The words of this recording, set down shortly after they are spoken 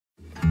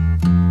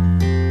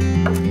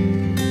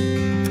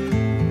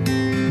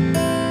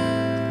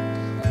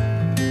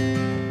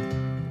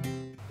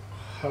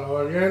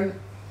again.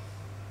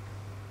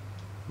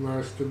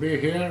 Nice to be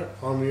here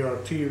on your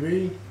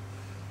TV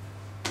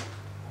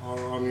or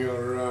on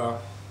your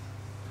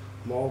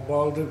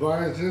mobile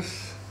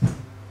devices.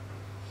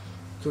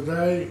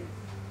 Today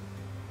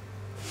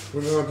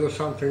we're going to do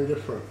something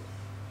different.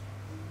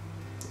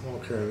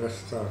 Okay, let's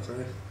start,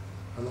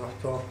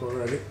 Enough talk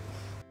already.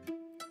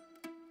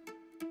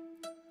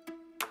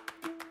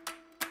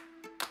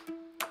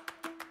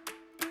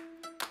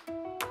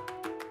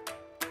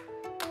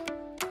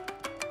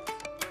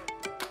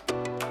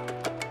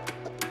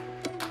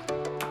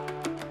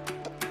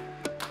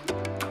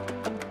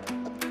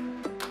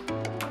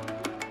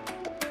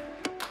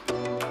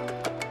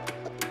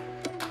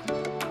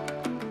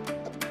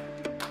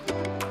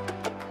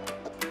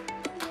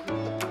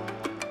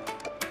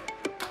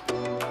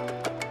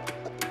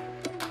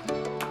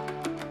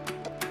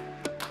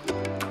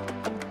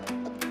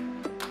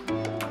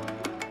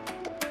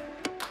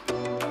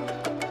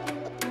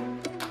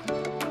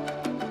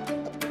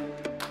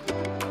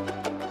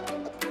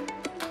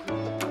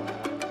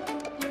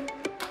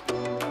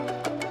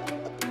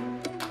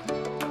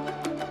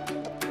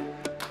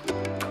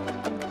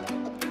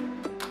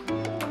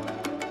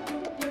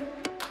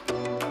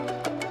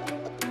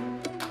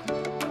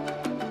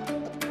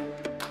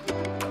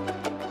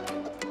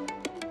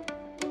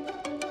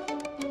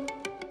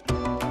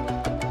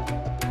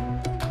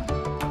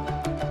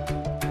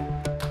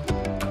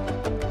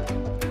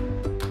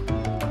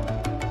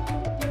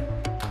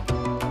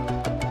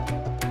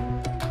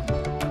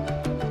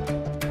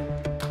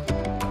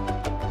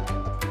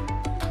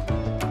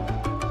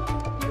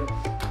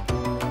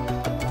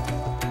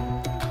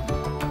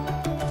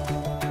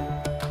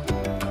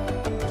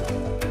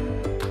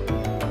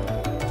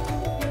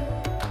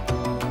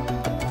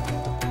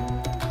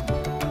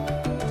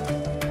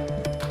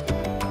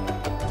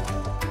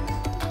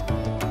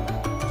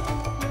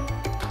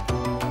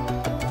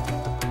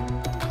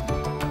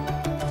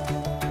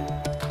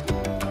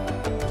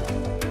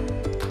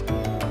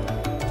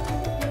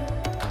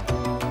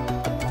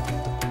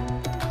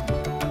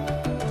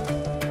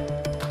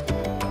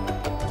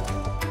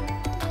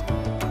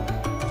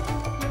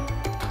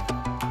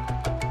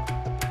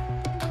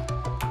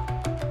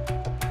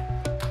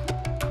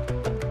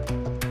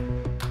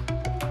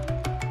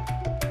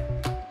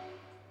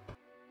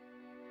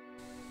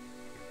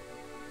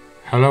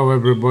 Hello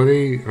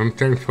everybody, and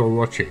thanks for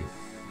watching.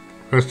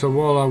 First of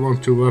all, I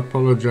want to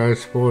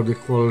apologize for the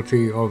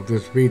quality of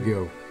this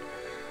video.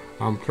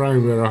 I'm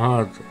trying very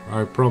hard.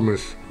 I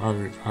promise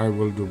I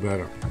will do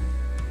better.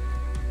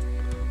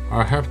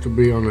 I have to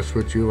be honest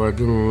with you, I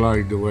didn't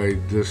like the way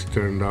this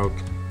turned out,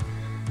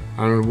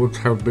 and it would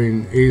have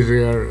been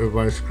easier if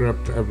I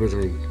scrapped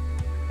everything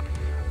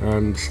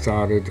and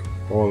started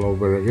all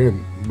over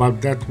again,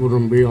 but that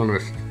wouldn't be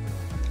honest.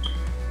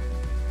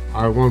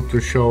 I want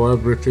to show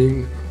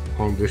everything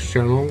on this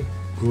channel,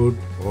 good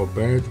or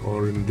bad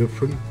or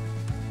indifferent.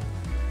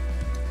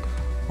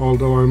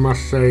 Although I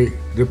must say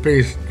the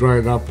paste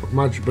dried up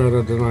much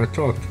better than I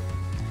thought.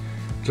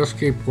 Just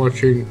keep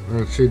watching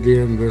and see the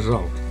end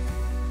result.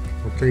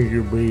 I think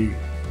you'll be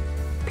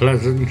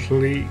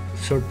pleasantly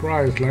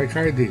surprised like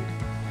I did.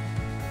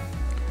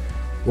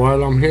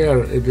 While I'm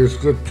here, it is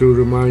good to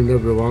remind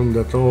everyone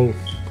that all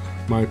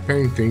my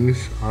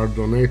paintings are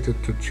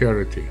donated to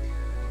charity.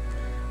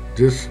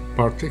 This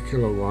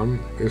particular one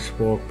is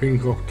for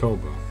Pink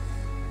October.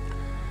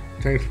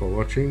 Thanks for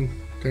watching,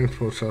 thanks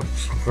for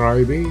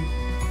subscribing.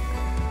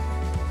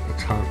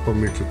 It's hard for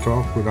me to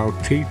talk without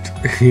teeth,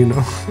 you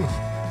know.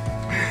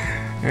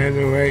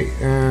 Anyway,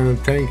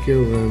 thank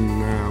you,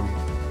 and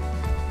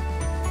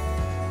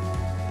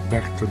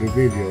back to the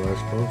video, I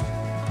suppose.